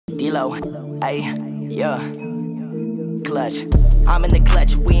D-Lo, ayy, yeah. Clutch. I'm in the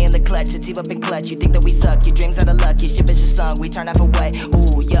clutch, we in the clutch, it's up in clutch. You think that we suck, your dreams are the luck, your ship is just sung, we turn off away.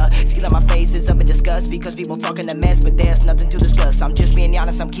 Ooh, yeah, see that my face is up in disgust because people talking a mess, but there's nothing to discuss. I'm just being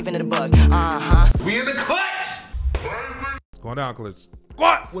honest, I'm keeping it a bug. We in the clutch! What's going down, Clutch?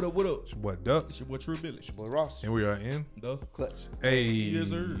 What? What up, what up? It's your boy Duck. It's your boy True Billy. It's your boy Ross. And we are in The Clutch. Hey, yes,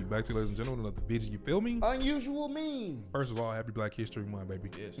 sir. Back to you, ladies and gentlemen, another video. You feel me? Unusual meme. First of all, happy Black History Month, baby.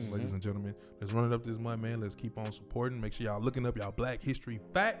 Yes. Ladies and gentlemen, let's run it up this month, man. Let's keep on supporting. Make sure y'all looking up y'all Black history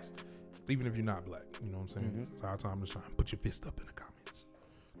facts, even if you're not black. You know what I'm saying? It's our time to shine. Put your fist up in the comments.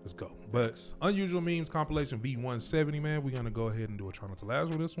 Let's go. But unusual memes compilation V170, man. We're gonna go ahead and do a try not to last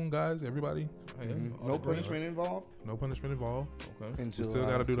with this one, guys. Everybody. No punishment involved. No punishment involved. Okay. Until We still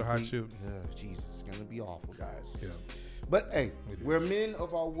gotta do the hot chip. Jesus, it's gonna be awful, guys. Yeah. But hey, It we're is. men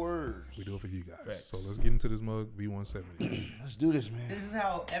of our words. We do it for you guys. Facts. So let's get into this mug V170. Let's do this, man. This is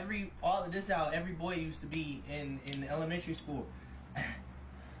how every boy used to be in elementary school.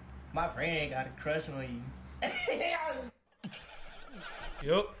 My friend got a crush on you.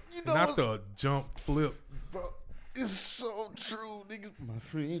 Yep. You know Not what's- the jump flip. bro, it's so true, niggas. My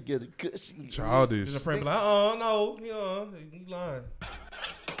friend get a cushion. Childish. There's a friend be like, no, you lying.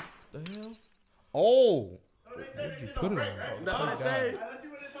 The hell? Oh, You put it on.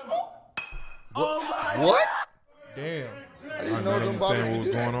 what? Damn. I I didn't didn't know them bottles understand what could was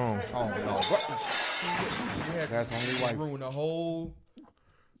do that. going on. Oh no, what? That's only wife. Ruin the whole.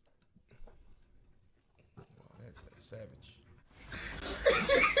 Wow, that's savage.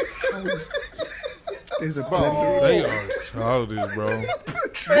 There's a They are childish, bro.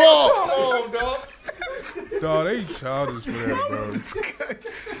 Bro, come on, dog. Dog, they childish for that,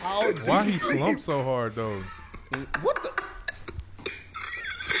 bro. Why he slumped so hard, though? What the?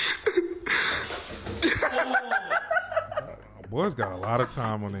 Boys got a lot of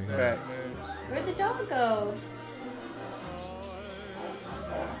time on their hands. Facts. Where'd the dog go?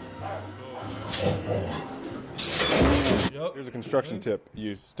 Yep. Here's a construction tip.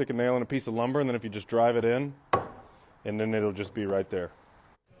 You stick a nail in a piece of lumber, and then if you just drive it in, and then it'll just be right there.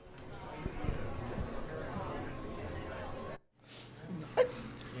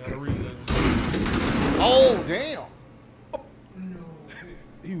 Oh, damn.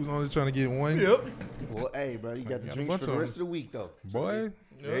 He was only trying to get one. Yep. Well, hey, bro, you got the Got a drinks bunch for the of rest of the week, though. Boy,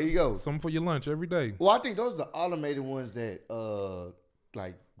 There you go. something for your lunch every day. Well, I think those are the automated ones that,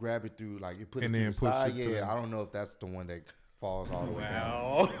 like grab it through, like you put And it then to the push side. it to Yeah, the- I don't know if that's the one that falls all the way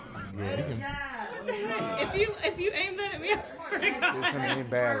down. If you aim that at me, I swear to God. It's gonna end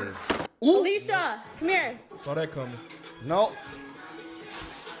badly. Alicia, come here. Saw that coming. No.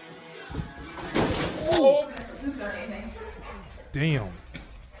 Damn.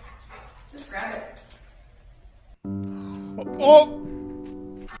 Just grab it. Oh.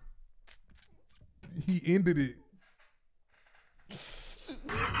 He ended it.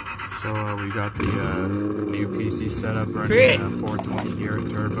 So we got the new PC setup running 420 gear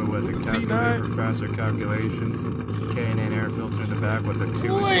turbo with a calculator for faster calculations, K&N air filter in the back with a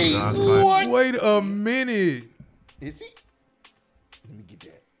 2-inch Wait, exhaust what? pipe. Wait a minute. Is he? Let me get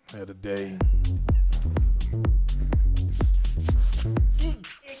that. Had a day.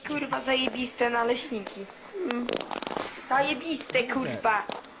 Kurwa zajebiste naleśniki. Zajebiste kurwa.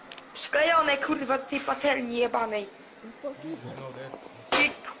 Szklejone kurwa z tej patelni jebanej.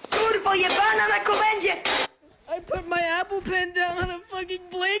 Ty kurwo jebana na komendzie! I put my Apple pen down on a fucking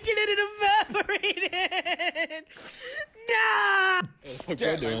blanket and it evaporated. Nah.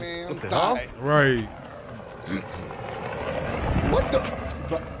 Yeah, man, I'm tired. Right. What the?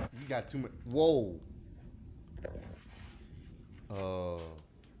 But you got too much. Whoa.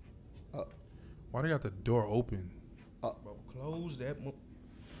 Why they got the door open? Close that.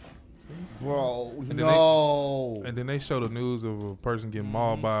 Bro, then no. And then they show the news of a person getting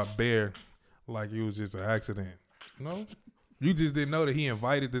mauled by a bear like it was just an accident. No? You just didn't know that he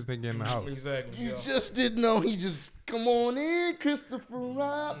invited this nigga in the house. Exactly. You yeah. just didn't know. He just come on in, Christopher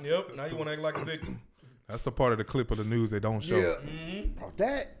Rob. Yep. Now you want to act like a victim. That's the part of the clip of the news they don't show. Yeah. Bro,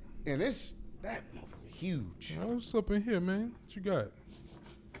 that and it's that motherfucker huge. Oh, what's up in here, man? What you got?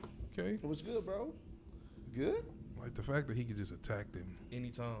 Okay. It was good, bro. Good. Like the fact that he could just attack them.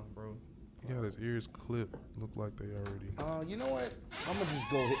 Anytime, bro. He got his ears clipped. Look like they already. You know what? I'm gonna just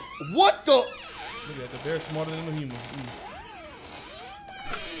go ahead. What the? Look at that. They're smarter than the human.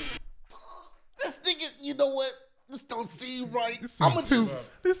 This nigga. You know what? This don't seem right. This I'm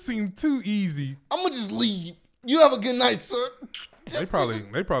seemed too easy. gonna just leave. You have a good night, sir. They probably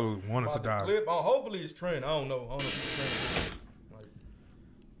wanted to About the die. clip. Hopefully it's trend. I don't know. I don't know if it's trend. Like,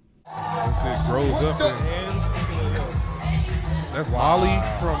 This shit grows What up. the- And hands. That's Molly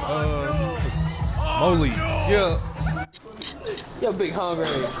from Molly. Yeah. Yo, big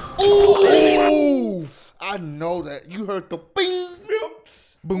hungry. Ooh! I know that. You heard the bing.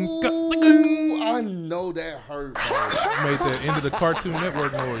 Boom. Ooh, I know that hurt, bro. Made the end of the Cartoon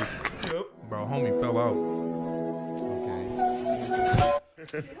Network noise. Yep. Bro, homie fell out.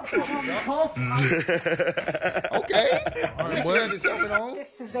 Okay. All right, At least you had this helmet on.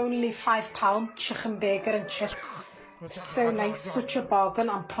 This is only £5 chicken burger and chips. So nice, such a bargain,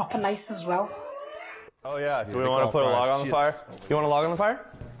 and proper nice as well. Oh yeah, do we want to put a log on the fire? You want a log on the fire?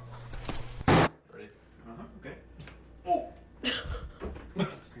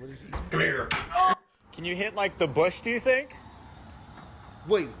 Come here. Can you hit like the bush, do you think?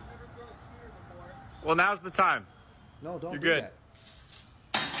 Wait. Well, now's the time. No, don't You're do good. that.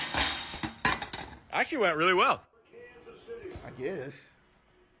 Actually went really well. I guess.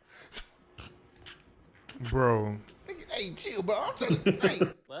 Bro. Hey, chill, bro. I'm telling you. Hey.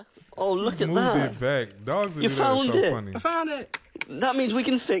 Oh, look at Moved that. it back. Dogs that You do that found are so it. funny. I found it. That means we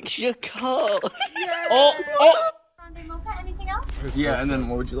can fix your car. Oh. Anything else? Yeah, and then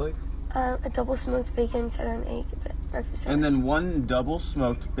what would you like? A double smoked bacon, cheddar, and egg breakfast sandwich. And then one double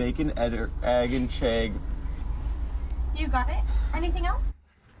smoked bacon, egg, and cheg. You got it. Anything else?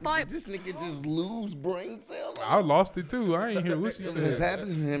 Did this nigga just lose brain cells? I lost it too. I ain't hear what she It's said.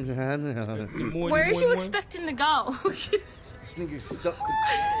 happening to him. Where is you expecting to go? This nigga stuck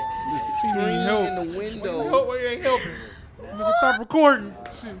the She need screen help. in the window. He ain't helping. Nigga, stop recording.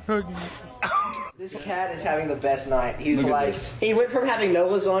 Shit, hugging you. This cat is having the best night. He's like, he went from having no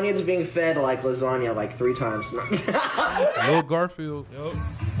lasagna to being fed like lasagna like 3 times. Lil Garfield. Yup.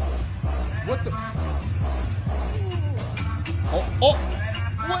 What the? Oh.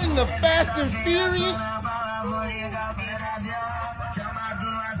 What in the Fast and Furious?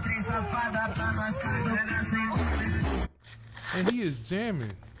 And he is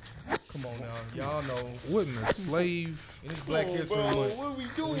jamming. Come on now, y'all know. Wasn't a slave. It's Black History bro, Month. what are we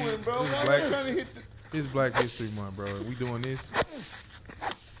doing, bro? It's I'm Black- trying to hit the... It's Black History Month, bro. We doing this.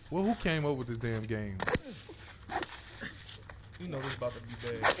 Well, who came up with this damn game? You know this about to be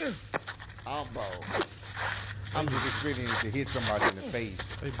bad. Oh, bro. I'm just expecting it to hit somebody in the face.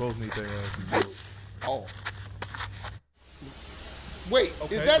 They both need their asses. Oh. Wait,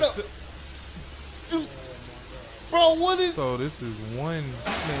 Okay, is that a... Dude, bro, what is... So this is one.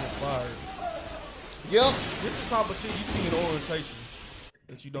 This man is fired. Yep. This is the type of shit you see in orientations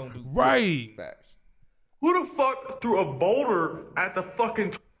that you don't do. Right. Facts. Who the fuck threw a boulder at the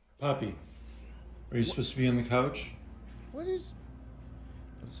fucking... Puppy, are you supposed to be on the couch? What is...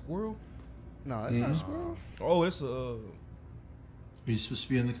 A squirrel? No, it's not a squirrel. Oh, it's a... Are you supposed to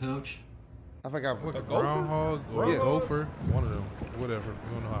be on the couch? I forgot. What, a gopher? groundhog or a Yeah. gopher? One of them. Whatever.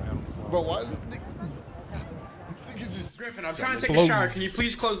 We don't know how animals are. Bro, why is this nigga just... Griffin, I'm trying to take a shower. Can you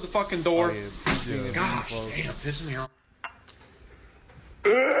please close the fucking door? Oh, yeah. Gosh, damn, pissing me off.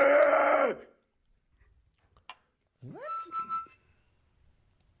 What?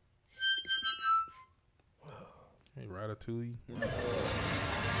 Hey, Ratatouille.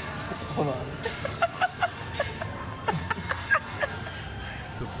 Hold on.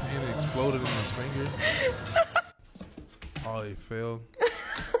 The pan exploded in his finger. Oh, it fell.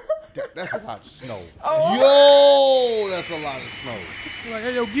 That's a lot of snow. Oh. Yo, that's a lot of snow. Like,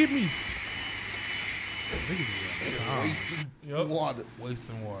 hey, yo, get me. Wasting water.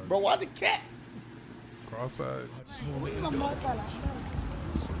 Wasting water. Bro, why the cat? Cross-eyed.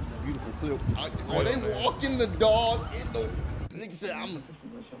 Beautiful clip. Are they walking the dog in the... Nigga said, I'm... I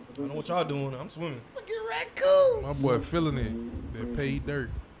don't know what y'all doing. I'm swimming. Fucking raccoon. My boy feeling it. That paid dirt.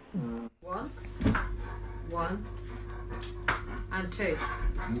 1, and 2,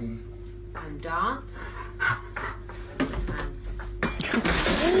 and dance,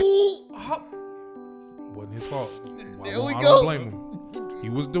 Wasn't his fault. There we I go. don't blame him. He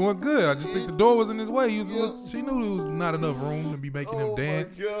was doing good. I just think the door was in his way. He was, she knew there was not enough room to be making him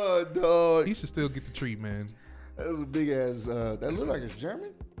dance. Oh my God, dog. He should still get the treat, man. That was a big ass, that looked like a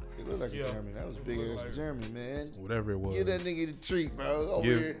German? It looked like a German. That was a big ass German, man. Whatever it was. Give that nigga the treat, bro. Over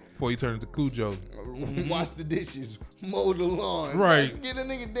Yeah, here. before he turned into Cujo. Wash the dishes, mow the lawn. Right. Get a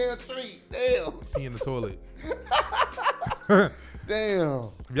nigga damn treat. Damn. He in the toilet. Damn.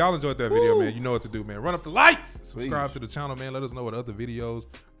 If y'all enjoyed that video, Woo. man, you know what to do, man. Run up the lights. Subscribe to the channel, man. Let us know what other videos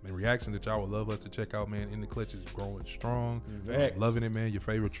and reaction that y'all would love us to check out, man. InTheClutch is growing strong. Facts. Loving it, man. Your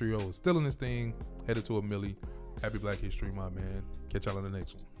favorite trio is still in this thing. Headed to a milli. Happy Black History Month, man. Catch y'all in the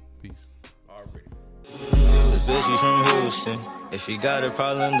next one. Peace. Bitches from Houston. If you got a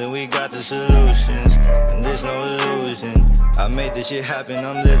problem, then we got the solutions. And there's no illusion. I made this shit happen.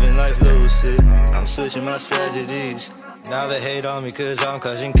 I'm living life lucid. I'm switching my strategies. Now they hate on me cause I'm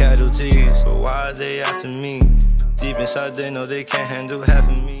causing casualties. But why are they after me? Deep inside they know they can't handle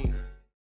half of me.